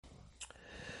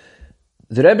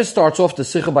The Rebbe starts off the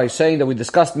Sikha by saying that we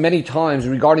discussed many times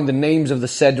regarding the names of the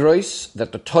Sedros,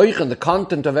 that the Toich and the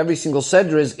content of every single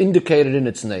Sedra is indicated in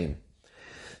its name.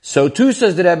 So too,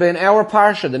 says the Rebbe, in our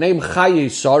Parsha, the name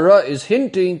Chayei Sarah is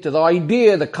hinting to the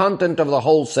idea, the content of the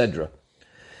whole Sedra.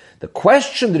 The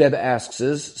question the Rebbe asks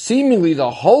is, seemingly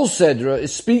the whole Sedra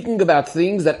is speaking about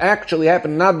things that actually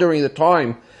happened not during the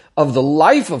time of the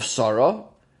life of Sarah,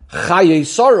 Chayei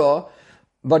Sarah,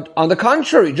 but on the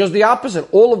contrary, just the opposite.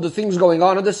 All of the things going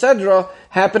on in the Sedra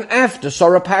happen after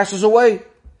Sarah passes away.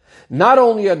 Not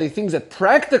only are they things that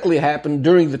practically happen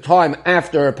during the time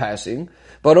after her passing,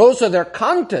 but also their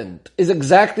content is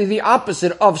exactly the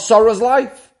opposite of Sarah's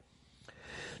life.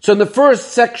 So in the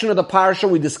first section of the Parsha,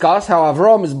 we discuss how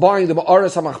Avram is buying the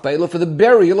Ma'aras HaMachpelah for the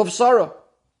burial of Sarah.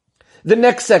 The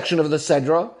next section of the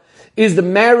Sedra is the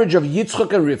marriage of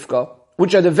Yitzchak and Rivka,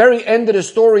 which at the very end of the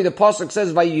story, the Pasuk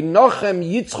says, Vayinochem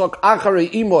Yitzchak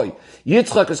acharei imoy.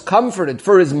 Yitzchak is comforted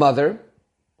for his mother.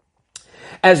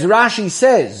 As Rashi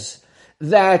says,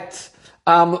 that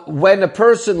when a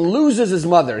person loses his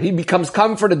mother, he becomes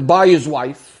comforted by his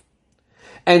wife.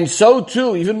 And so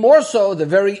too, even more so, the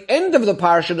very end of the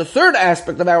Parsha, the third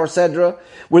aspect of our Sedra,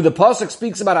 where the Pasuk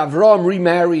speaks about Avram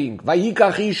remarrying.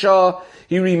 Vayikach Isha,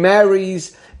 he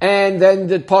remarries. And then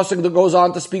the pasuk that goes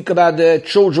on to speak about the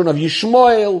children of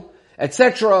Yishmael,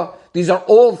 etc. These are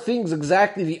all things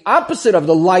exactly the opposite of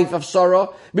the life of Sarah,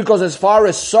 because as far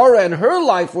as Sarah and her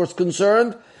life was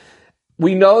concerned,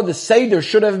 we know the Seder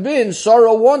should have been,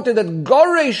 Sarah wanted that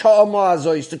Goresh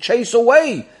ha'amazois, to chase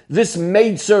away this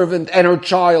maidservant and her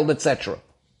child, etc.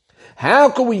 How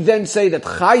can we then say that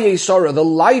Chayei Sarah, the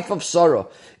life of Sarah,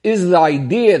 is the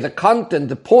idea, the content,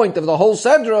 the point of the whole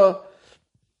Sedra,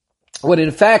 when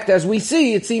in fact, as we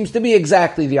see, it seems to be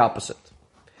exactly the opposite.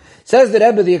 Says the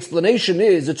Rebbe, the explanation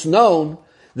is, it's known,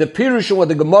 the Pirush, what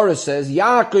the Gemara says,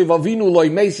 Yaakov Avinu loy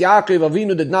meis, Yaakov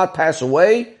Avinu did not pass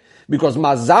away, because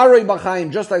Mazarei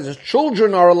B'chaim, just as his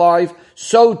children are alive,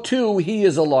 so too he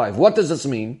is alive. What does this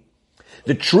mean?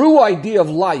 The true idea of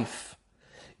life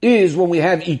is when we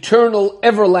have eternal,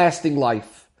 everlasting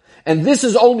life. And this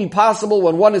is only possible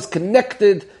when one is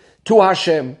connected to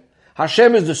Hashem.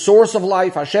 Hashem is the source of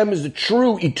life. Hashem is the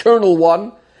true, eternal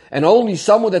one. And only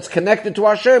someone that's connected to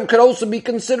Hashem can also be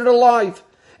considered alive.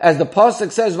 As the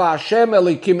Pasuk says, V'Hashem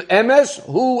Elokim Emes,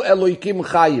 Hu Elokim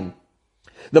Chayim.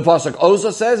 The Pasuk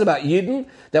also says about Yidden,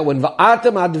 that when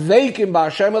V'atem Adveikim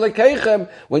B'Hashem Elokeichem,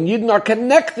 when Yidden are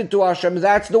connected to Hashem,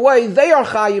 that's the way they are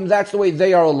Chayim, that's the way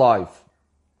they are alive.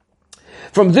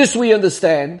 From this we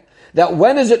understand that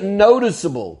when is it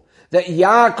noticeable that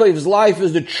Yaakov's life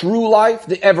is the true life,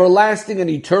 the everlasting and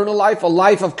eternal life, a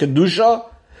life of Kedusha,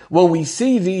 when we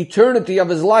see the eternity of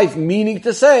his life, meaning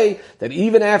to say that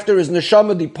even after his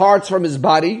neshama departs from his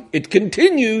body, it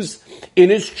continues in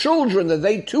his children, that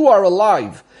they too are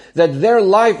alive, that their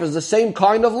life is the same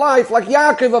kind of life, like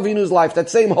Yaakov Avinu's life, that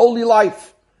same holy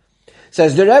life.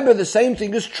 Says the Rebbe, the same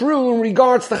thing is true in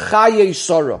regards to Chayei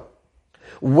Sarah.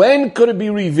 When could it be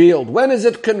revealed? When is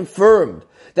it confirmed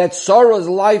that Sarah's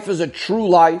life is a true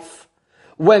life?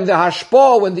 When the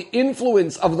hashpah, when the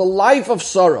influence of the life of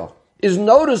Sarah is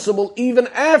noticeable even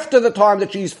after the time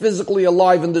that she's physically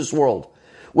alive in this world.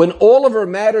 When all of her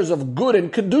matters of good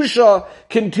and kedusha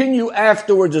continue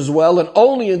afterwards as well, and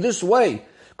only in this way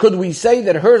could we say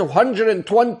that her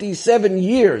 127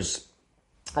 years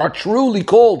are truly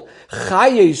called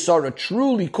Chayei Sarah,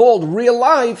 truly called real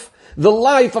life, the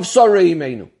life of Sarah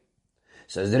Imenu.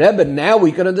 Says the Rebbe, now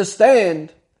we can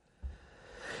understand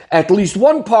at least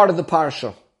one part of the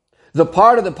parsha, the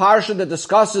part of the parsha that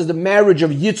discusses the marriage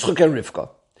of Yitzchak and Rivka.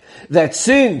 That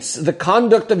since the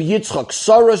conduct of Yitzchak,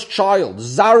 Sarah's child,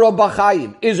 Zara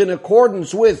B'chaim, is in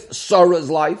accordance with Sarah's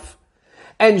life,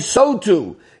 and so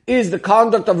too is the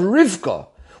conduct of Rivka,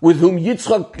 with whom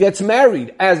Yitzchak gets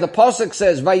married, as the pasuk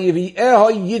says, "Vayivi'eha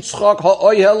Yitzchak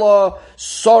ha'oyhela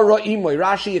Sarah imoy."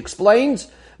 Rashi explains,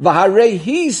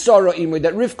 "V'harei Sarah imoy,"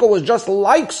 that Rivka was just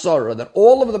like Sarah, that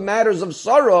all of the matters of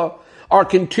Sarah are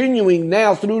continuing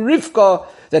now through Rivka,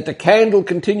 that the candle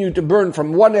continued to burn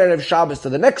from one Erev Shabbos to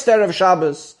the next Erev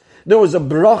Shabbos. There was a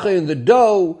bracha in the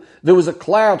dough. There was a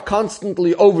cloud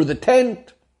constantly over the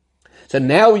tent. So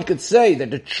now we could say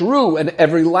that the true and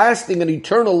everlasting and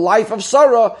eternal life of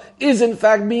Sarah is in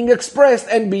fact being expressed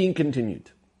and being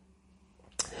continued.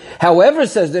 However,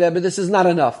 says the Rebbe, this is not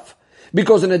enough.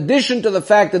 Because in addition to the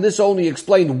fact that this only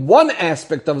explained one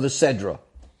aspect of the Sedra,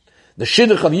 the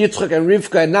Shidduch of Yitzchak and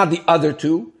Rivka and not the other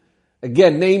two,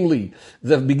 again, namely,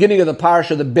 the beginning of the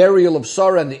parasha, the burial of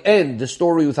Sarah, and the end, the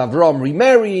story with Avram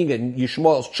remarrying and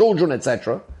Yishmael's children,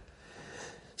 etc.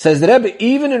 Says the Rebbe,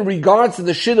 even in regards to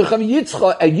the shidduch of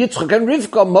Yitzchak and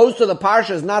Rivka, most of the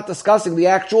parsha is not discussing the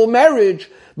actual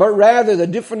marriage, but rather the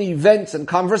different events and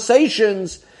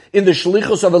conversations in the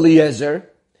shlichus of Eliezer,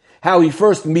 how he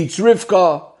first meets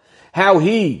Rivka, how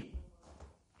he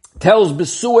tells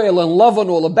Besuel and Lavan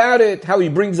all about it, how he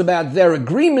brings about their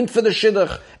agreement for the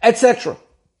shidduch, etc.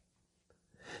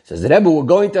 Says the Rebbe, we're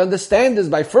going to understand this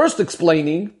by first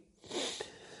explaining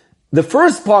the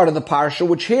first part of the parsha,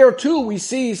 which here too we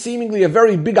see seemingly a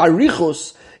very big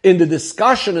arichus in the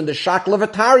discussion in the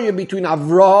Shaklavataria between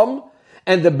Avram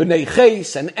and the Bnei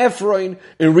Ches and Ephraim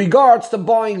in regards to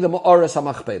buying the Ma'aras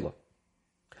HaMachpelah.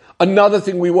 Another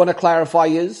thing we want to clarify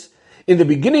is, in the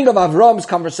beginning of Avram's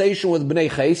conversation with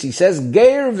Bnei Ches, he says,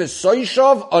 Geir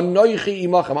v'soishav anoichi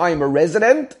imachem. I am a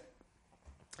resident,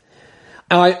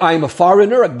 I am a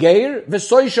foreigner, a geir,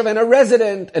 v'soishav, and a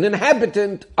resident, an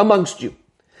inhabitant amongst you.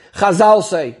 Chazal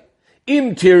say,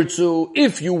 Im tirtzu,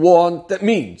 if you want, that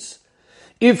means,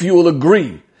 if you will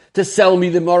agree to sell me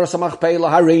the Ma'aras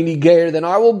HaMachpelah hareini geir, then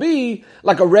I will be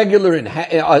like a regular,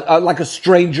 like a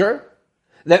stranger.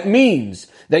 That means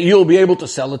that you'll be able to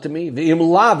sell it to me. V'im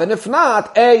lav, and if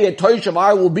not, a toishav,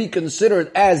 I will be considered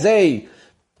as a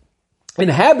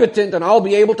inhabitant, and I'll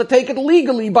be able to take it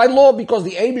legally by law, because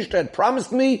the Eibishter had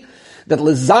promised me that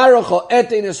l'zaracha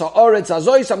etenes ha'aretz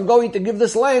hazois, I'm going to give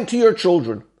this land to your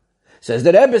children. Says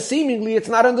that Rebbe, seemingly it's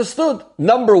not understood.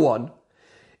 Number one,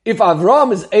 if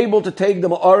Avram is able to take the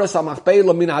Ma'aras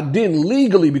HaMachpelah min hadin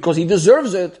legally because he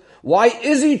deserves it, why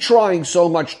is he trying so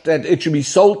much that it should be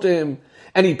sold to him,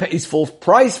 and he pays full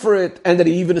price for it, and that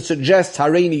he even suggests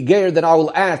hareini ger, that I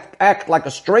will act like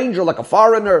a stranger, like a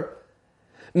foreigner?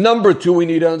 Number two, we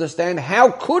need to understand, how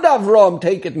could Avram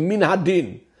take it min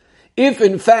hadin? If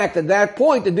in fact at that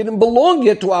point it didn't belong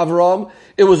yet to Avram,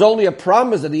 it was only a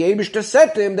promise that the Eibishter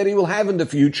said to him that he will have in the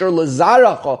future,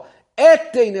 L'zaracha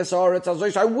etenes haaretz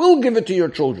hazois, I will give it to your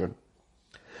children.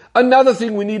 Another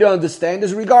thing we need to understand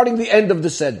is regarding the end of the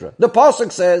Sedra. The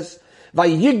Pasuk says,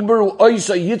 Vayigberu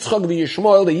oisa Yitzchak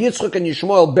v'Yishmael, the Yitzchak and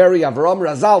Yishmael bury Avram.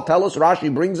 Razal tell us,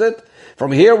 Rashi brings it.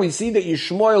 From here we see that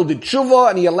Yishmael did tshuva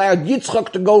and he allowed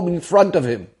Yitzchak to go in front of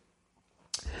him.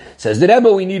 Says the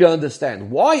Rebbe, we need to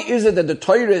understand, why is it that the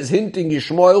Torah is hinting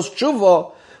Yishmael's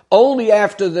tshuva only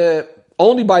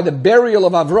by the burial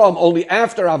of Avram, only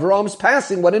after Avram's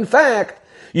passing, when in fact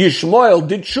Yishmael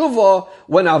did tshuva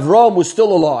when Avram was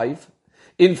still alive?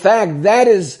 In fact, that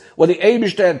is what the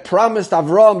Eibishter had promised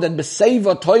Avram, that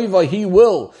B'seiva Toiva he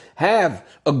will have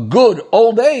a good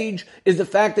old age, is the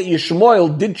fact that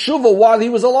Yishmael did tshuva while he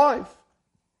was alive.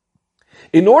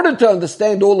 In order to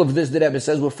understand all of this, the Rebbe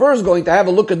says, we're first going to have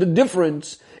a look at the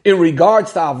difference in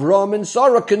regards to Avram and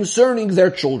Sarah concerning their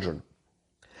children.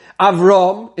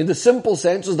 Avram, in the simple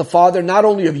sense, is the father not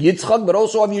only of Yitzchak, but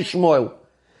also of Yishmael.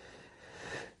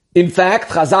 In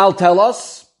fact, Chazal tell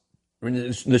us,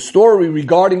 in the story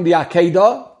regarding the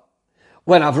Akedah,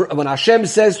 when Hashem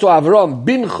says to Avram,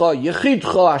 Bincha,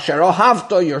 Yechidcha, Asher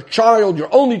Ahavta, your child, your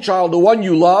only child, the one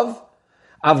you love,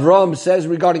 Avram says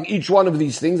regarding each one of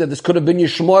these things that this could have been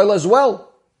Yishmael as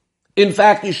well. In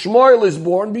fact, Yishmael is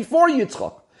born before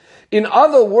Yitzchak. In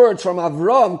other words, from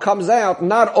Avram comes out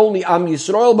not only Am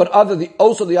Yisrael, but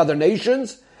also the other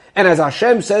nations. And as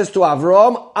Hashem says to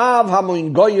Avram, Av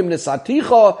hamoin goyim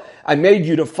nesaticha, I made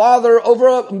you the father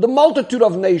over the multitude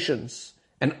of nations.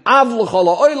 And Av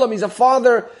l'chol ha'olam, he's a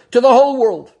father to the whole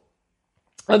world.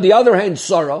 On the other hand,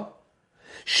 Sarah,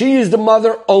 she is the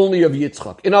mother only of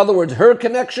Yitzchak. In other words, her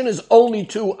connection is only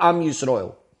to Am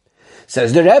Yisrael.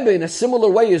 Says the Rebbe, in a similar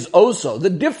way is also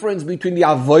the difference between the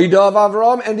Avodah of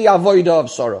Avram and the Avodah of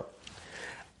Sarah.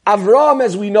 Avram,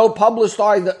 as we know,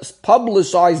 publicized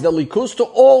the Likus to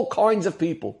all kinds of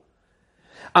people.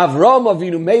 Avram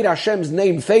Avinu made Hashem's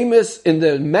name famous in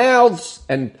the mouths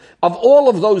and of all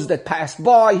of those that passed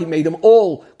by. He made them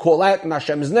all call out in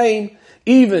Hashem's name.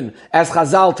 Even, as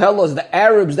Chazal tell us, the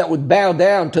Arabs that would bow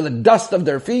down to the dust of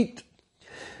their feet.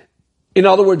 In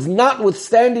other words,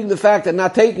 notwithstanding the fact that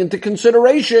not taking into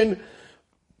consideration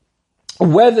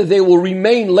whether they will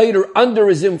remain later under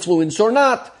his influence or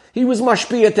not, he was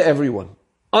mashpiyah to everyone.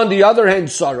 On the other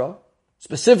hand, Sarah,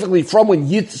 specifically from when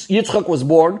Yitzchak was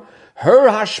born, her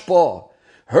hashpah,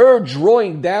 her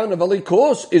drawing down of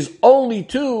Elikos is only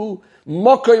to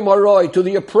Makoy Maroi, to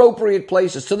the appropriate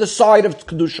places, to the side of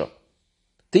Kedusha,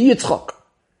 to Yitzchak.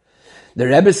 The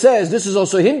Rebbe says this is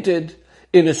also hinted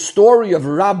in a story of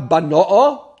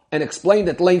Rabbanoah and explained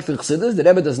at length in Chassidus. The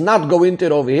Rebbe does not go into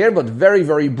it over here, but very,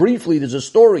 very briefly, there's a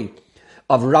story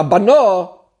of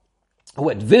Rabbanoah who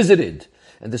had visited,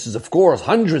 and this is of course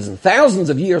hundreds and thousands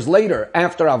of years later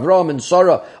after Avram and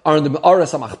Sarah are in the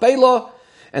Ma'aras HaMachpelah,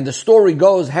 and the story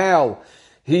goes how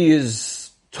he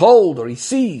is told, or he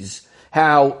sees,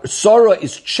 how Sarah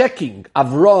is checking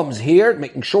Avram's hair,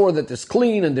 making sure that it's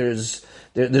clean and there's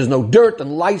no dirt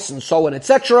and lice and so on,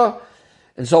 etc.,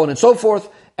 and so on and so forth.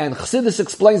 And Chassidus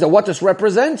explains that what this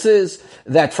represents is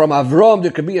that from Avram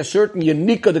there could be a certain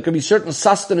yenika, there could be certain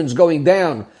sustenance going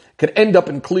down, could end up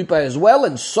in Klippa as well,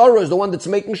 and Sarah is the one that's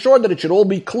making sure that it should all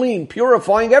be clean,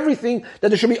 purifying everything, that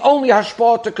there should be only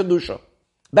hashpah to Kedusha.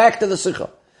 Back to the Sikha.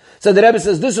 So the Rebbe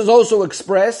says this is also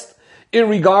expressed in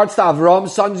regards to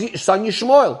Avram's son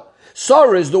Yishmael.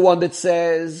 Sarah is the one that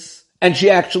says, and she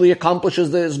actually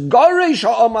accomplishes this, Garesh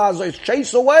ha'amaz,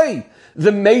 chase away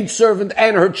the maidservant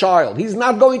and her child. He's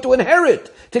not going to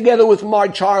inherit together with my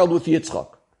child, with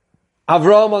Yitzchak.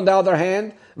 Avram, on the other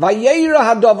hand, Vayera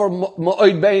hadavar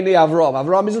ma'od b'nei Avram.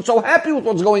 Avram isn't so happy with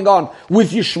what's going on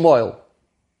with Yishmael.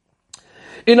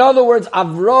 In other words,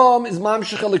 Avram is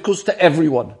mamshech elikus to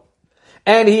everyone.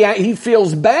 And he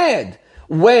feels bad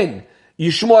when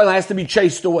Yishmael has to be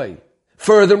chased away.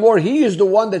 Furthermore, he is the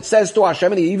one that says to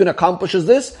Hashem, and he even accomplishes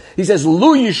this, he says,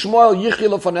 Lu Yishmael yichi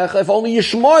lefanecha, if only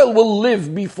Yishmael will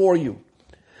live before you.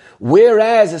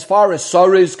 Whereas, as far as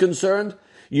Sarah is concerned,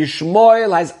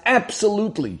 Yishmael has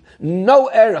absolutely no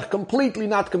erech, completely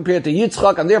not compared to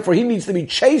Yitzchak, and therefore he needs to be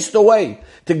chased away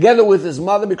together with his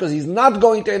mother because he's not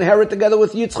going to inherit together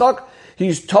with Yitzchak.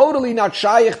 He's totally not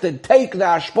shaykh to take the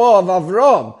hashpah of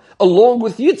Avram along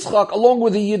with Yitzchak, along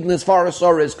with the Yidden as far as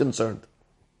Sarah is concerned.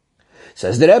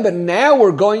 Says the Rebbe, now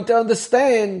we're going to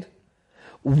understand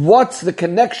what's the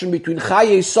connection between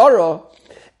Chaye Sarah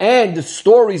and the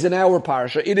stories in our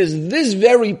parsha. It is this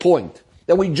very point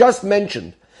that we just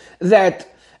mentioned, that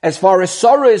as far as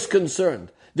Sarah is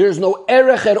concerned, there's no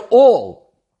erech at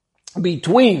all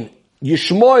between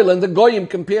Yishmael and the Goyim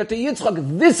compared to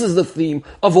Yitzchak. This is the theme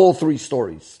of all three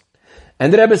stories.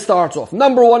 And the Rebbe starts off.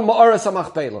 Number one, Ma'aras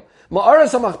HaMachpelah.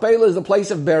 Ma'aras HaMachpelah is the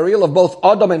place of burial of both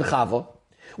Adam and Chava,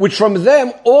 which from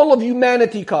them all of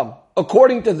humanity come.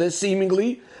 According to this,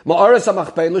 seemingly, Ma'aras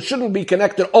HaMachpelah shouldn't be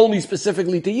connected only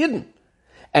specifically to Yidden.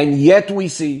 And yet we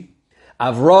see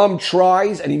Avram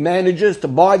tries and he manages to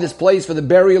buy this place for the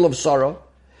burial of Sarah.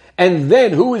 And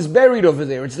then who is buried over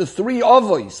there? It's the three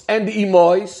Avos and the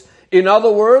Imois, in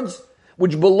other words,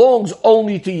 which belongs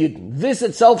only to Yidden. This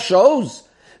itself shows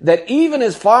that even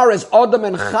as far as Adam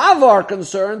and Chava are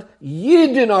concerned,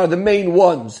 Yidden are the main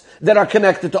ones that are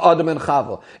connected to Adam and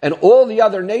Chava. And all the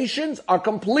other nations are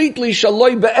completely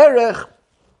shaloi be'erech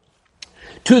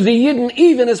to the Yidden,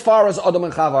 even as far as Adam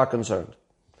and Chava are concerned.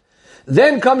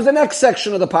 Then comes the next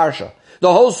section of the Parsha.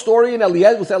 The whole story with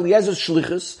Eliezer's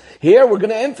Shlichus. Here we're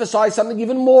going to emphasize something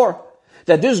even more.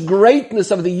 That this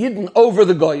greatness of the Yidden over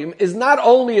the Goyim is not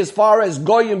only as far as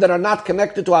Goyim that are not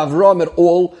connected to Avram at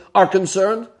all are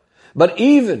concerned, but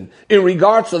even in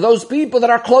regards to those people that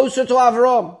are closer to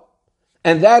Avram.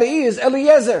 And that is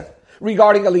Eliezer.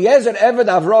 Regarding Eliezer, Eved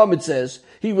Avram, it says,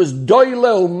 he was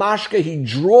doile mashke,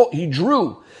 he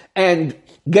drew and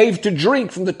gave to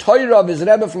drink from the Torah of his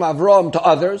Rebbe from Avram to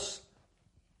others.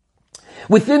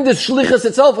 Within this shlichus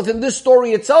itself, within this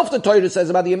story itself, the Torah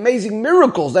says about the amazing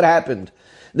miracles that happened.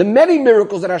 The many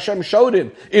miracles that Hashem showed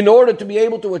him in order to be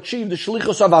able to achieve the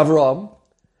shlichus of Avram.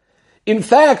 In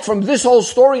fact, from this whole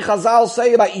story, Chazal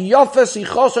say about Yofes,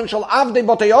 Yichos, and Shal Avdei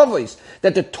Botei Avos,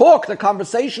 that the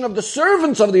conversation of the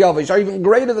servants of the Avos are even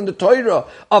greater than the Torah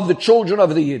of the children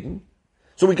of the Yidden.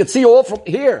 So we could see all from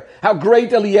here how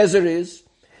great Eliezer is.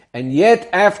 And yet,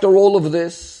 after all of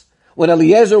this, when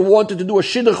Eliezer wanted to do a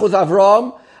shidduch with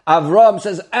Avram, Avram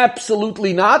says,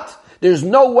 absolutely not. There's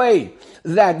no way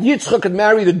that Yitzchak could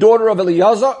marry the daughter of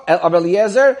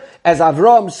Eliezer. As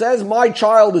Avram says, my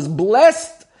child is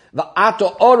blessed, the ata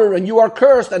order, and you are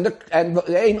cursed, and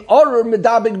ein order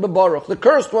medabig bebaruch. The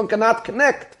cursed one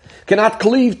cannot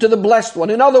cleave to the blessed one.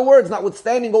 In other words,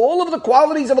 notwithstanding all of the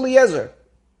qualities of Eliezer,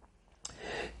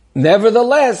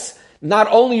 nevertheless, not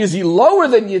only is he lower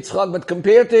than Yitzchak, but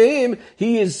compared to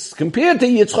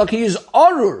Yitzchak, he is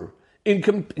orur in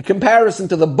comparison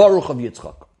to the baruch of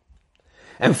Yitzchak.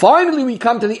 And finally, we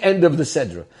come to the end of the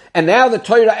Sedra. And now the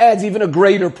Torah adds even a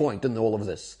greater point in all of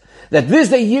this. That the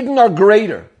Yidden are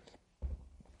greater.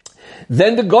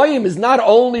 Then the Goyim is not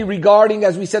only regarding,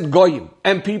 as we said, Goyim,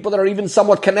 and people that are even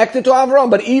somewhat connected to Avram,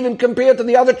 but even compared to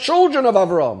the other children of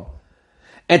Avram.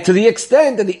 And to the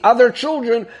extent that the other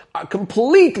children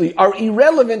are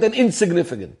irrelevant and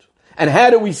insignificant. And how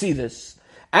do we see this?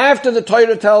 After the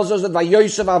Torah tells us that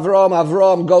Vayosev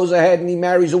Avram goes ahead and he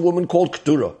marries a woman called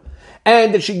Keturah.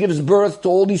 And that she gives birth to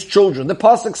all these children. The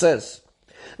pasuk says,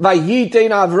 Vayitein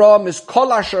Avram is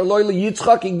kol asher lo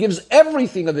Yitzchak. He gives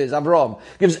everything of his, Avram,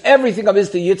 gives everything of his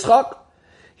to Yitzchak.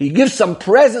 He gives some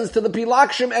presents to the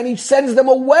Pilakshim and he sends them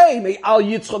away. May al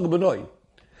Yitzchak benoi.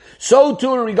 So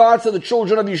too in regards to the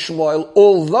children of Yishmael,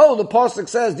 although the Pasuk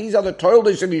says these are the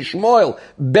Toldos of Yishmael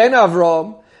ben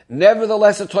Avram,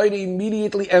 nevertheless the Torah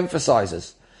immediately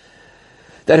emphasizes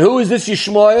that who is this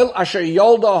Yishmael? Asher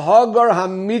Yolda Hagar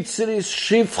HaMitzris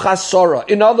Shivcha Sora.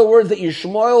 In other words, that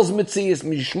Yishmael's Mitzias,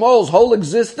 Yishmael's whole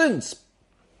existence,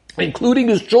 including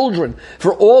his children,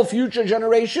 for all future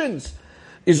generations,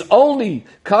 is only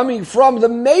coming from the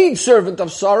maidservant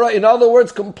of Sarah. In other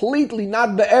words, completely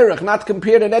not be'erech, not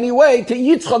compared in any way to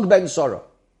Yitzchak ben Sarah.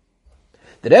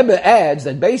 The Rebbe adds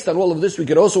that based on all of this, we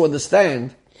could also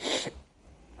understand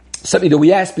something that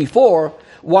we asked before,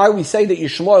 why we say that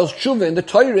Yishmael's tshuva in the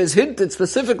Torah is hinted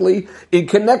specifically in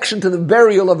connection to the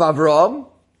burial of Avraham,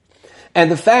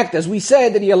 and the fact, as we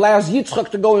said, that he allows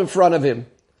Yitzchak to go in front of him.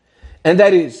 And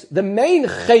that is, the main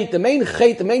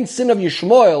sin of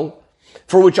Yishmael,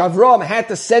 for which Avraham had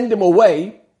to send him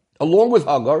away, along with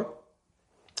Hagar,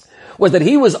 was that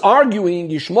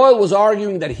Yishmael was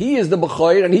arguing that he is the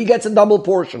Bechor and he gets a double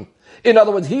portion. In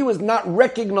other words, he was not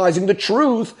recognizing the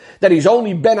truth that he's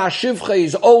only Ben Ashivcha,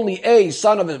 he's only a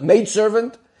son of a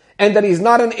maidservant, and that he's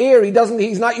not an heir,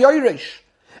 he's not Yoirish.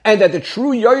 And that the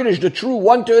true Yoirish, the true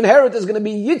one to inherit, is going to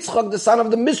be Yitzchak, the son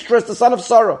of the mistress, the son of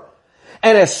Sarah.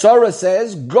 And as Sarah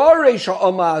says, Goresh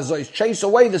ha'oma hazois, chase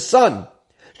away the son.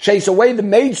 Chase away the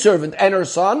maidservant and her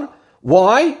son.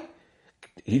 Why?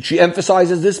 She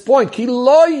emphasizes this point. Ki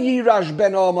lo yirash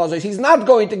ben ha'oma. He's not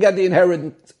going to get the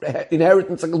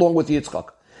inheritance along with Yitzchak.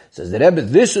 Says the Rebbe,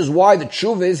 this is why the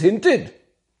tshuva is hinted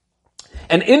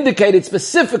and indicated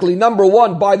specifically, number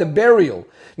one, by the burial,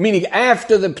 meaning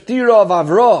after the ptira of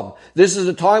Avram. This is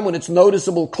a time when it's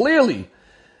noticeable clearly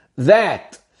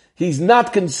that he's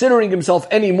not considering himself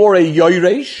anymore a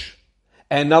yoresh.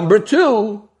 And number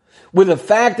two, with the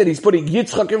fact that he's putting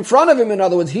Yitzchak in front of him. In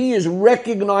other words, he is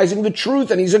recognizing the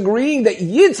truth and he's agreeing that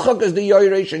Yitzchak is the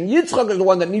Yoresh and Yitzchak is the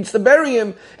one that needs to bury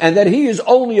him and that he is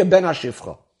only a Ben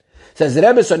Ashifcha. Says the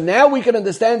Rebbe, so now we can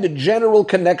understand the general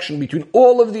connection between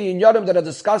all of the inyanim that are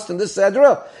discussed in this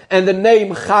Sedra and the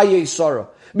name Chaye Sarah.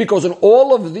 Because in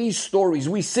all of these stories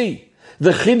we see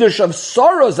the Chiddush of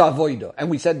Sarah's Avodah, and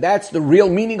we said that's the real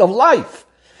meaning of life.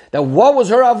 That what was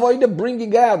her Avodah?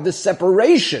 Bringing out the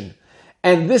separation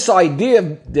and this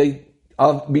idea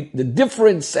of the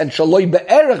difference and shaloi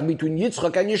be'erech between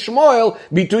Yitzchak and Yishmael,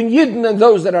 between Yidden and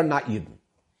those that are not Yidden.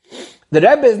 The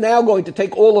Rebbe is now going to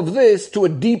take all of this to a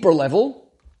deeper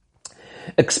level,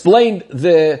 explain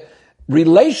the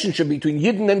relationship between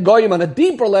Yidden and Goyim on a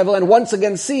deeper level, and once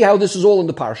again see how this is all in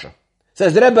the Parsha.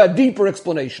 Says the Rebbe, a deeper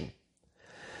explanation.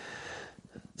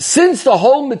 Since the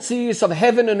whole Metzius of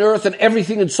heaven and earth and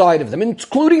everything inside of them,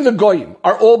 including the Goyim,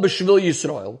 are all B'Shvil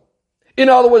Yisrael, in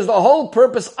other words, the whole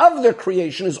purpose of their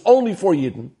creation is only for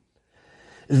Yidden.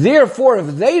 Therefore,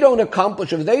 if they don't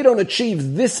accomplish, if they don't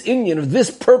achieve this inyan, of this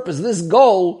purpose, this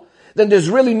goal, then there's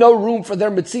really no room for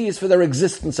their metzias, for their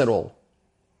existence at all.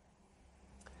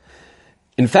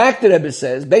 In fact, the Rebbe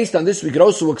says, based on this, we could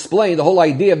also explain the whole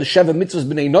idea of the Sheva Mitzvahs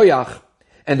B'nai Noach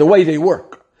and the way they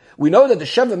work. We know that the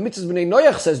Sheva Mitzvahs B'nai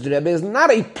Noach, says the Rebbe, is not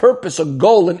a purpose, a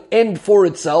goal, an end for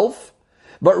itself,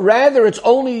 but rather it's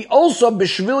only also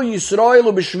b'shvil Yisrael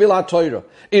or b'shvil HaTorah,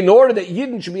 in order that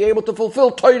Yidden should be able to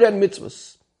fulfill Torah and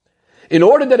mitzvahs. In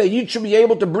order that a Yid should be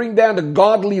able to bring down the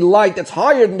godly light that's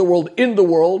higher than the world in the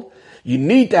world, you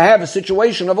need to have a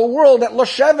situation of a world that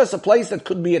Lasheves, a place that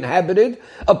could be inhabited,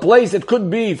 a place that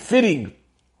could be fitting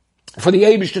for the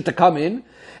Eibishter to come in,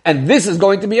 and this is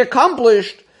going to be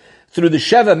accomplished through the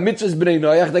Sheva Mitzvahs B'nai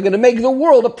Noach. They're going to make the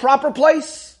world a proper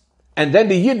place. And then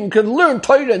the Yidden can learn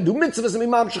Torah and do mitzvahs and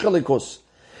imam shechalikus.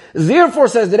 Therefore,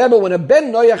 says the Rebbe, when a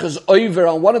Ben Noach is over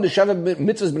on one of the Sheva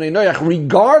mitzvahs B'nai Noach,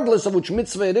 regardless of which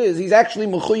mitzvah it is, he's actually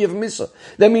mechuyev mitzvah.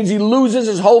 That means he loses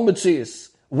his whole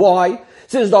mitzvahs. Why?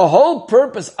 Since the whole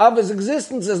purpose of his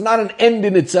existence is not an end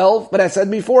in itself, but as I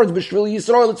said before, it's b'shvil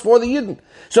Yisrael, it's for the Yidden.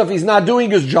 So if he's not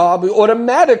doing his job, he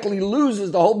automatically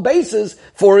loses the whole basis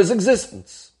for his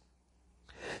existence.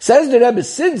 Says the Rebbe,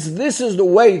 since this is the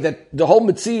way that the whole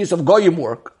Metzius of Goyim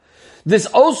work, this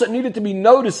also needed to be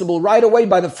noticeable right away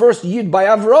by the first Yid, by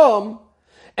Avram,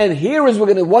 and here is we're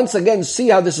going to once again see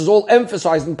how this is all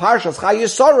emphasized in Parshas Chaye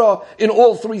Sarah in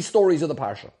all three stories of the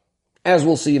Parsha, as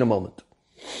we'll see in a moment.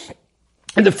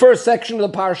 In the first section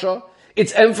of the Parsha,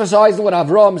 it's emphasized what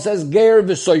Avram says, Ger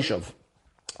v'soishav.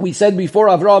 We said before,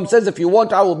 Avram says, if you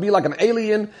want, I will be like an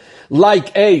alien,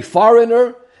 like a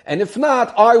foreigner, and if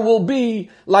not, I will be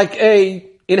like a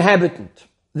inhabitant.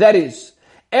 That is,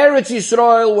 Eretz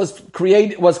Yisrael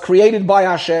was created by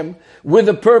Hashem with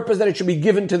the purpose that it should be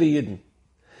given to the Yidden.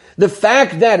 The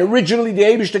fact that originally the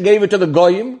Eibishter gave it to the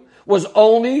Goyim was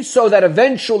only so that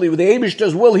eventually, with the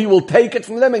Eibishter's will, he will take it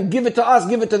from them and give it to us,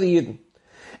 give it to the Yidden.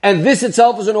 And this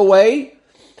itself is in a way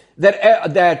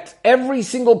that every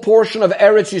single portion of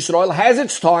Eretz Yisrael has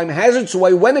its time, has its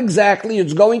way, when exactly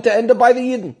it's going to end up by the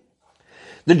Yidden.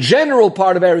 The general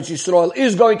part of Eretz Yisrael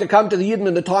is going to come to the Yidden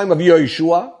in the time of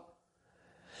Yeshua.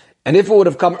 And if it would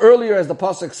have come earlier, as the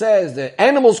Pasuk says, the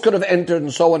animals could have entered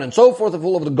and so on and so forth, if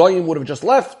all of the Goyim would have just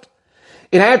left.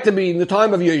 It had to be in the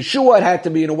time of Yeshua, it had to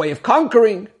be in a way of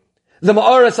conquering. The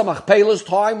Ma'aras HaMachpelah's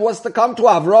time was to come to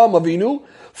Avraham Avinu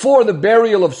for the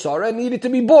burial of Sarah and needed to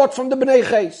be bought from the Bnei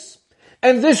Ches.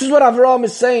 And this is what Avraham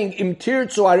is saying, Im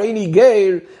tirtzu areini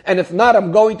geir, and if not,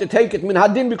 I'm going to take it min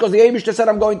hadin, because the Eibishter said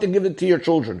I'm going to give it to your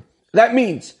children. That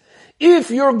means,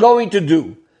 if you're going to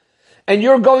do, and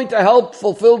you're going to help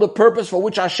fulfill the purpose for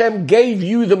which Hashem gave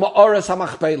you the Ma'aras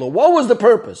HaMachpelah, what was the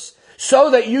purpose?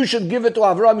 So that you should give it to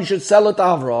Avraham, you should sell it to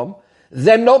Avraham,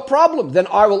 then no problem. Then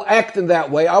I will act in that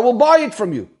way. I will buy it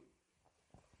from you.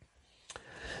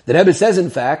 The Rebbe says, in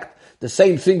fact, the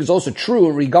same thing is also true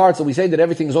in regards that we say that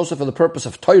everything is also for the purpose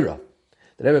of Torah.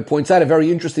 The Rebbe points out a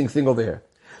very interesting thing over here.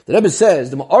 The Rebbe says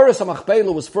the Ma'aras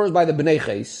HaMachpelah was first by the Bnei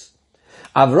Ches.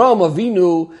 Avraham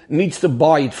Avinu needs to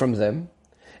buy it from them.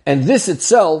 And this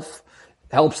itself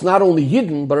helps not only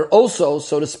Yidden, but it also,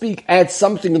 so to speak, adds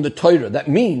something in the Torah. That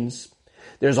means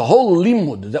there's a whole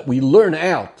limud that we learn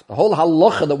out, a whole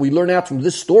halacha that we learn out from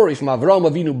this story, from Avraham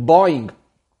Avinu buying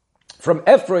from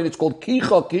Ephraim. It's called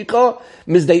Kicha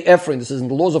Mizdei Ephraim. This is in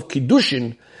the laws of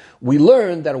Kiddushin. We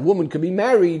learn that a woman can be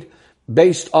married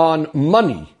based on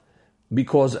money,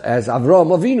 because as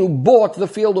Avraham Avinu bought the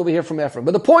field over here from Ephraim.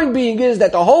 But the point being is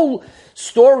that the whole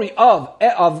story of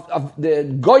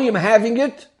the Goyim having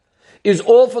it is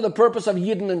all for the purpose of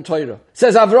Yidden and Torah.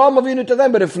 Says Avraham Avinu to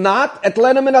them, but if not, et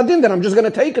lenem and adin, then I'm just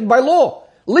going to take it by law,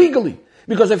 legally.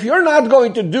 Because if you're not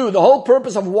going to do the whole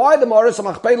purpose of why the Ma'aras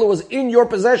HaMachpelah was in your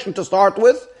possession to start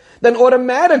with, then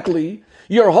automatically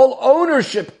your whole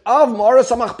ownership of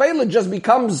Ma'aras HaMachpelah just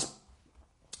becomes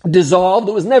dissolved.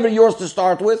 It was never yours to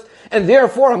start with, and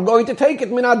therefore I'm going to take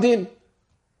it min adin.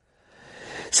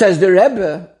 Says the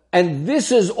Rebbe, and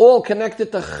this is all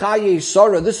connected to Chaye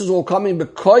Sarah. This is all coming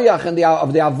bekoyach and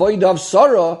of the avodah of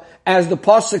Sarah, as the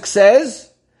pasuk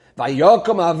says,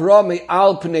 "Vayakom Avraham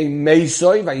al pnei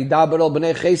Meisoi vayidaber al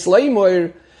bnei Ches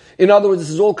leimoir." In other words, this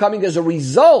is all coming as a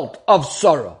result of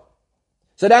Sarah.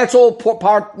 So that's all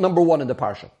part number one in the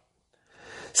parsha.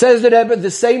 Says the Rebbe,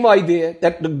 the same idea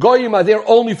that the Goyim are there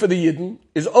only for the Yidden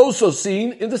is also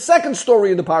seen in the second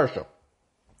story in the parsha,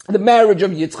 the marriage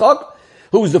of Yitzchak,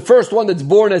 who is the first one that's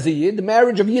born as a Yid, the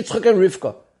marriage of Yitzchak and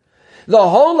Rivka. The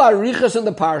whole arichas in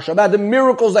the parsha about the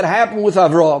miracles that happen with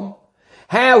Avraham,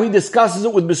 how he discusses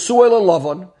it with Besuel and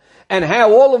Lavan, and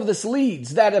how all of this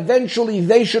leads that eventually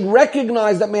they should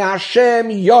recognize that may Hashem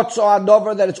yotzo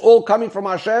adover, that it's all coming from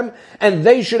Hashem, and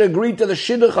they should agree to the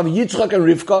shidduch of Yitzchak and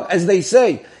Rivka, as they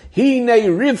say, Hine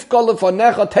Rivka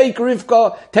lefanecha, take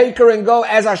Rivka, take her and go,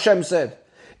 as Hashem said.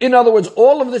 In other words,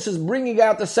 all of this is bringing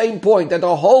out the same point, that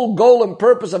the whole goal and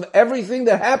purpose of everything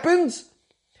that happens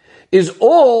is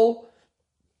all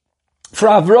for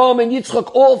Avraham and Yitzchak,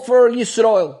 all for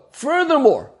Yisrael.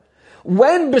 Furthermore,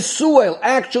 when Besuel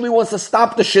actually wants to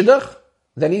stop the shidduch,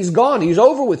 then he's gone, he's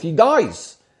over with, he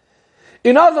dies.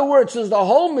 In other words, since the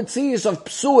whole Metzias of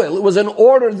Besuel, it was in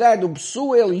order that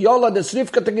Besuel Yola des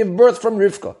Rivka to give birth from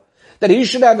Rivka, that he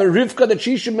should have a Rivka, that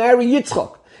she should marry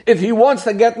Yitzchak. If he wants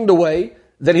to get in the way,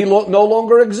 then he no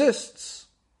longer exists.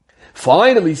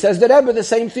 Finally, says the Rebbe, the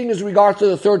same thing as regards to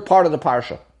the third part of the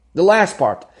parsha, the last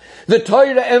part. The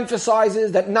Torah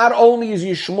emphasizes that not only is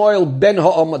Yishmael ben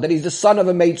Ha'amah, that he's the son of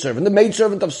a maidservant, the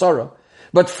maidservant of Sarah,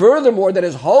 but furthermore that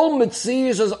his whole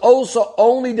Metzias is also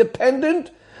only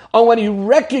dependent on when he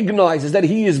recognizes that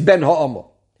he is ben Ha'amah.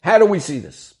 How do we see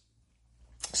this?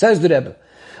 Says the Rebbe,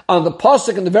 on the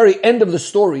pasuk in the very end of the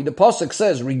story, the pasuk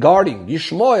says regarding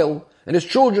Yishmael and his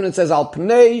children, it says, Al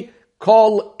pnei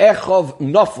kol echov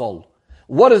nafal.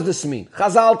 What does this mean?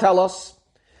 Chazal tell us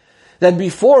that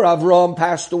before Avraham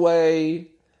passed away,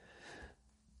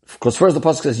 because first the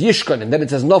pasuk says Yishkan, and then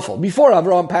it says nafal. Before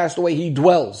Avraham passed away, he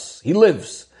dwells, he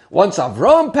lives. Once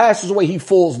Avraham passes away, he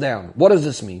falls down. What does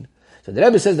this mean? So the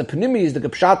Rebbe says the Pnimi is the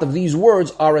Pshat of these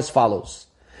words are as follows.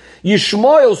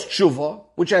 Yishmael's tshuva,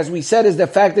 which as we said is the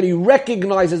fact that he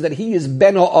recognizes that he is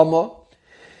ben ha'amah,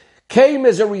 came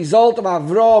as a result of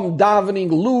Avraham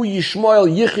davening, Lu Yishmael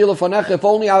Yichil Lefanecha, if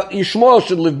only Yishmael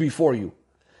should live before you.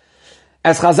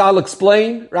 As Chazal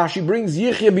explained, Rashi brings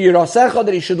Yichya b'yirasecha,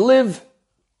 that he should live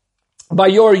by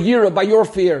your yira, by your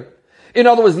fear. In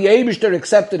other words, the Eibishter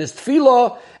accepted his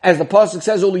tefillah, as the pasuk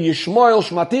says, Uli Yishmael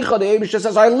Shmaticha, the Eibishter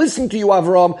says, I listen to you,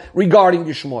 Avram, regarding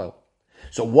Yishmael.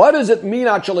 So what does it mean,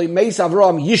 actually, Meis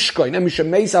Avram Yishkoin, and Misha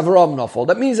Meis Avram Nafal?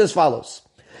 That means as follows.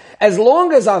 As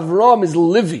long as Avram is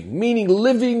living, meaning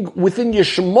living within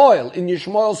Yishmael, in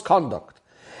Yishmael's conduct,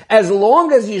 as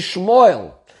long as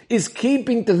Yishmael is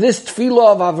keeping to this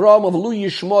tefillah of Avram of Lu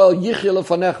Yishmael Yichya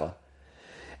Lefanecha,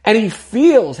 and he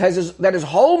feels that his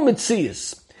whole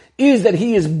mitzias is that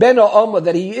he is Ben Ha'amah,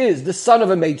 that he is the son of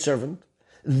a maidservant,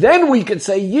 then we could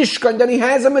say Yishkan, then he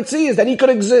has a mitzias, then he could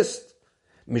exist.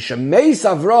 Mishameis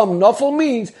Avram Nafal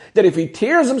means that if he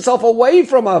tears himself away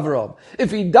from Avram, if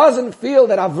he doesn't feel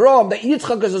that Avram, that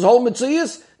Yitzchak is his whole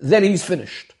mitzias, then he's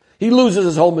finished. He loses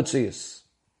his whole mitzias.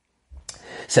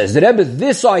 Says the Rebbe,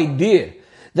 this idea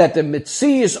that the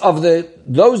mitzias of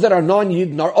those that are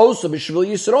non-Yidden are also b'shvil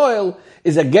Yisrael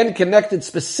is again connected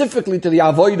specifically to the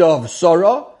avodah of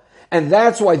Sarah, and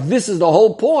that's why this is the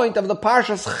whole point of the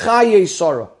Parshas Chaye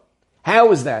Sarah.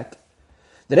 How is that?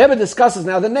 The Rebbe discusses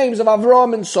now the names of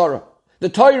Avram and Sarah. The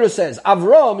Torah says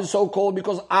Avram is so called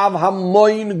because Av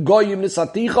Hamoin Goyim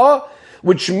Nisaticha,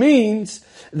 which means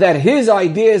that his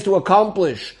idea is to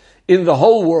accomplish in the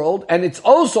whole world, and it's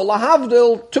also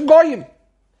Lahavdil to Goyim.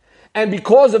 And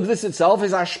because of this itself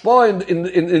is Ashpa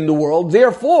in the world,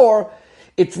 therefore,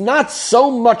 it's not so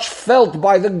much felt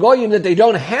by the Goyim that they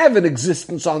don't have an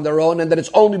existence on their own and that it's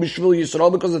only B'Shvil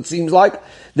Yisrael, because it seems like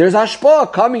there's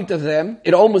Ashpa coming to them,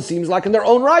 it almost seems like in their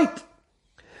own right.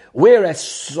 Whereas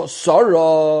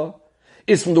Sarah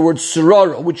is from the word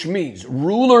Sarara, which means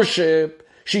rulership.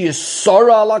 She is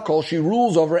Sarah alakol, she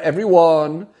rules over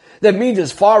everyone. That means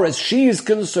as far as she is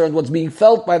concerned, what's being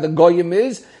felt by the Goyim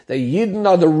is the Yidden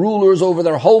are the rulers over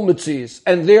their whole mitzvahs,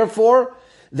 and therefore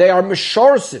they are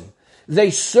Mesharsim.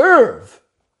 They serve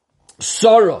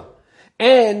Sarah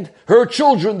and her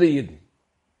children, the Yidden.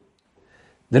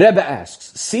 The Rebbe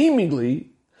asks,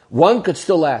 seemingly, one could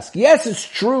still ask, yes, it's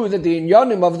true that the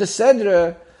inyanim of the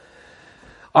Sedra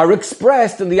are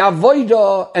expressed in the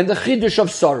Avodah and the Chiddush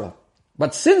of Sarah.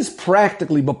 But since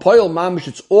practically, B'Poyel Mamish,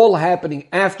 it's all happening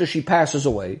after she passes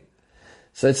away,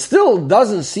 so it still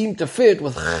doesn't seem to fit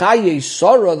with Chaye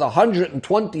Sarah, the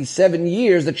 127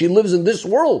 years that she lives in this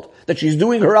world, that she's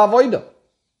doing her Avodah.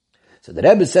 So the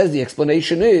Rebbe says the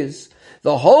explanation is,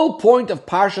 the whole point of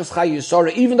Parshas Chaye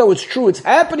Sarah, even though it's true, it's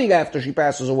happening after she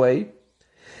passes away,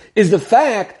 is the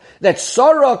fact that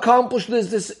Sarah accomplished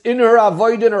this in her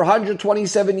Avodah in her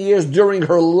 127 years during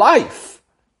her life.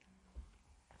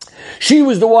 She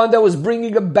was the one that was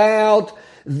bringing about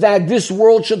that this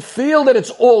world should feel that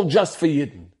it's all just for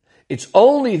Yidden. It's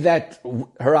only that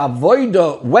her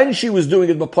avodah, when she was doing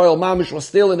it, B'Poyel Mamish, was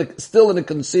still in a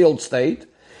concealed state.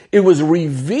 It was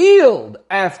revealed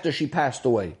after she passed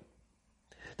away.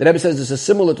 The Rebbe says this is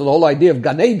similar to the whole idea of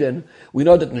Gan Eden. We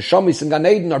know that Neshamis and Gan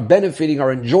Eden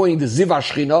are enjoying the Ziv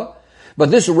HaShechina, but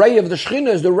this ray of the Shechina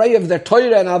is the ray of their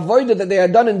Torah and avodah that they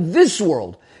had done in this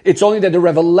world. It's only that the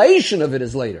revelation of it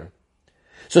is later.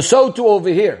 So too over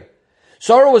here.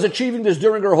 Sarah was achieving this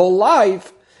during her whole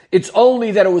life. It's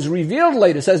only that it was revealed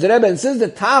later, says the Rebbe, and since the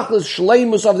tachlis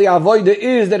shleimus of the avodah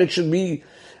is that it should be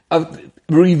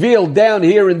revealed down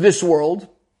here in this world,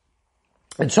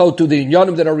 and so to the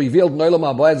inyanim that are revealed in Olam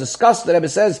Haba, as discussed, the Rebbe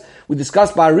says, we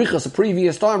discussed by Arichas a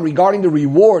previous time regarding the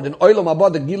reward in Olam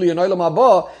Haba, the Gili in Olam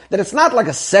Haba, that it's not like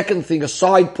a second thing, a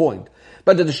side point,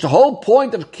 but that the whole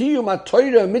point of Kiyum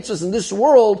HaTorah and mitzvahs in this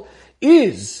world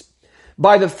is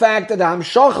by the fact that the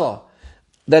Hamshacha,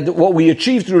 that what we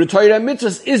achieve through the Torah and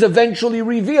mitzvahs is eventually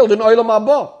revealed in Olam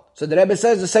Haba. So the Rebbe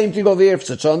says the same thing over here.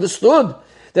 So it's understood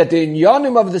that the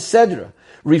inyanim of the Sedra,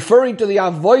 referring to the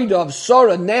avodah of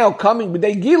Sarah now coming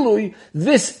b'dei Gilui,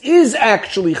 this is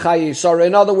actually Chaye Sarah.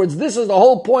 In other words, this is the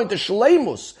whole point, the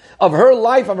shleimus of her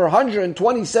life, of her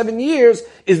 127 years,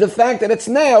 is the fact that it's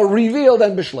now revealed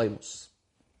and b'shleimus.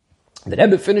 The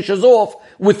Rebbe finishes off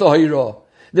with the Hayrah.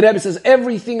 The Rebbe says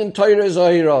everything in Torah is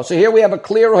Hayrah. So here we have a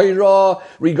clear Hayrah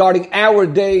regarding our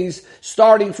days,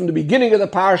 starting from the beginning of the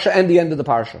Parsha and the end of the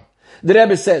Parsha. The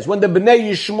Rebbe says, when the Bnei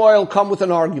Yishmael come with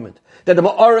an argument, that the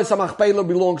Ma'aretz HaMachpelah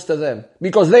belongs to them,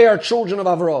 because they are children of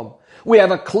Avram, we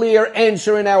have a clear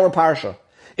answer in our Parsha.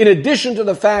 In addition to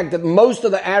the fact that most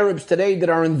of the Arabs today that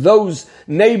are in those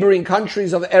neighboring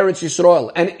countries of Eretz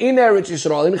Yisrael, and in Eretz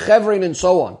Yisrael, in Chevron and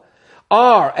so on,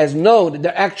 are, as known, that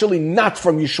they're actually not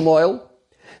from Yishmael.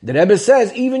 The Rebbe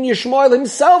says even Yishmael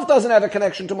himself doesn't have a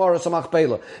connection to Ma'aretz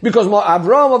HaMachpelah, because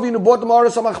Avraham Avinu bought the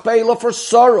Ma'aretz HaMachpelah for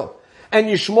Sarah, and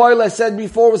Yishmael, as said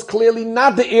before, was clearly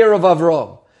not the heir of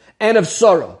Avraham and of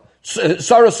Sarah.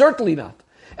 Sarah certainly not,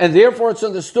 and therefore it's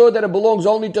understood that it belongs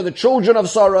only to the children of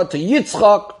Sarah, to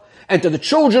Yitzchak, and to the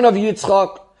children of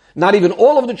Yitzchak, not even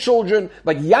all of the children,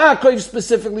 but Yaakov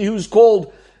specifically, who's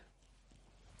called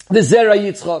the Zera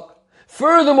Yitzchak.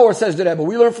 Furthermore, says the Rebbe,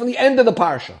 we learn from the end of the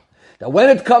parsha that when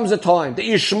it comes a time,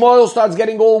 the Ishmael starts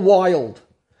getting all wild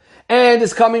and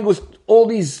is coming with all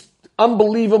these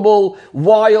unbelievable,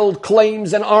 wild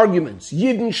claims and arguments.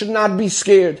 Yidden should not be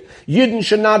scared. Yidden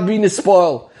should not be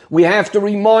nispoil. We have to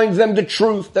remind them the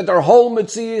truth that their whole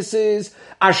Metzias is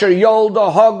Asher Yolda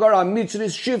Hagar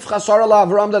Amitzris Shivcha Sarah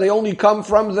Lavram, that they only come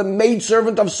from the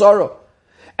maidservant of Sarah.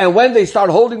 And when they start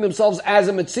holding themselves as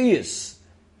a Metzias,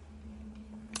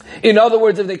 in other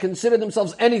words, if they consider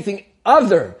themselves anything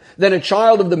other than a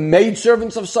child of the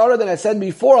maidservants of Sarah, then I said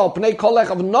before, Al Pnei Kolech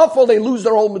of Nafal, they lose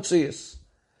their whole Metzias.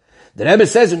 The Rebbe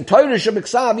says in Torah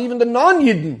Shebiksav, even the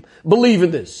non-Yidden believe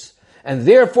in this. And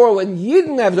therefore, when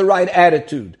Yidden have the right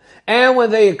attitude, and when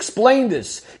they explain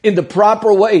this in the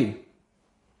proper way,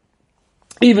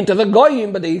 even to the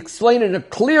Goyim, but they explain it in a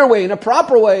clear way, in a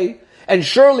proper way, and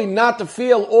surely not to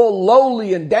feel all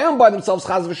lowly and down by themselves,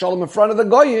 Chaz v'Shalom, in front of the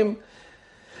Goyim,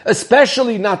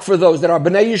 especially not for those that are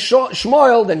Bnei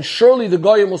Shmuel, then surely the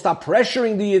Goyim will stop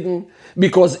pressuring the Yidden,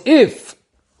 because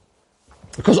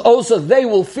also they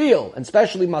will feel, and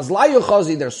especially Mazlayu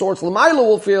Chazi, their source L'mayla,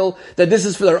 will feel that this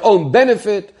is for their own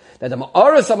benefit, that the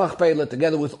Ma'aras HaMachpelah,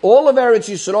 together with all of Eretz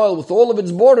Yisrael, with all of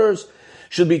its borders,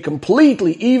 should be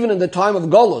completely, even in the time of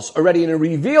Golus, already in a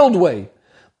revealed way,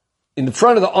 in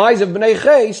front of the eyes of Bnei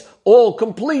Ches, all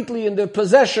completely in the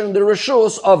possession, the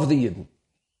Rishus of the Yidden.